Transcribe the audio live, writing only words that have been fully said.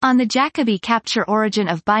On the Jacobi capture origin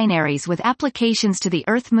of binaries with applications to the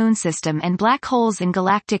Earth-Moon system and black holes in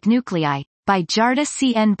galactic nuclei, by Jarda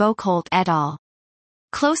C. N. Boekholt et al.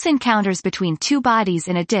 Close encounters between two bodies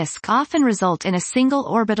in a disk often result in a single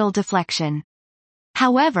orbital deflection.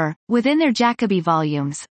 However, within their Jacobi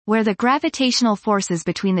volumes, where the gravitational forces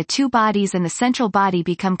between the two bodies and the central body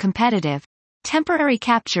become competitive, temporary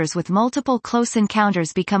captures with multiple close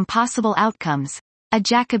encounters become possible outcomes, a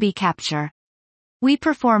Jacobi capture. We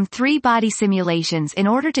perform 3 body simulations in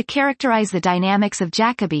order to characterize the dynamics of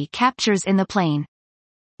Jacobi captures in the plane.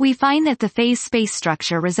 We find that the phase space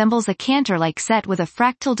structure resembles a Cantor-like set with a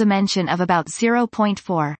fractal dimension of about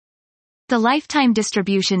 0.4. The lifetime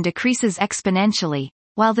distribution decreases exponentially,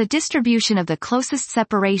 while the distribution of the closest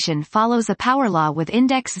separation follows a power law with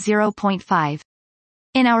index 0.5.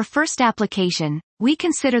 In our first application, we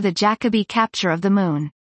consider the Jacobi capture of the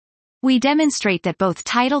Moon. We demonstrate that both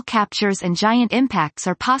tidal captures and giant impacts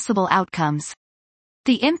are possible outcomes.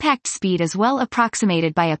 The impact speed is well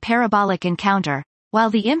approximated by a parabolic encounter, while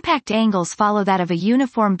the impact angles follow that of a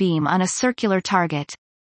uniform beam on a circular target.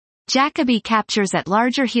 Jacobi captures at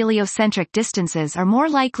larger heliocentric distances are more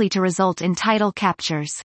likely to result in tidal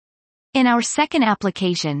captures. In our second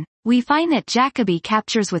application, we find that Jacobi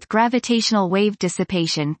captures with gravitational wave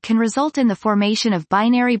dissipation can result in the formation of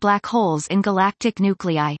binary black holes in galactic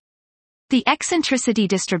nuclei. The eccentricity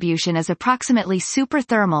distribution is approximately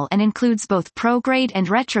superthermal and includes both prograde and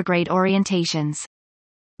retrograde orientations.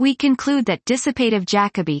 We conclude that dissipative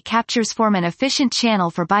Jacobi captures form an efficient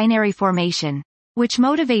channel for binary formation, which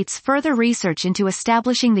motivates further research into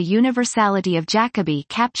establishing the universality of Jacobi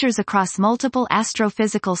captures across multiple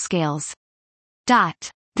astrophysical scales.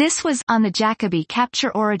 This was On the Jacobi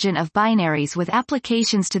Capture Origin of Binaries with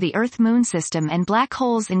Applications to the Earth-Moon System and Black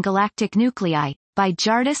Holes in Galactic Nuclei, by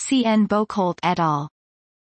Jarda C. N. Boekholt et al.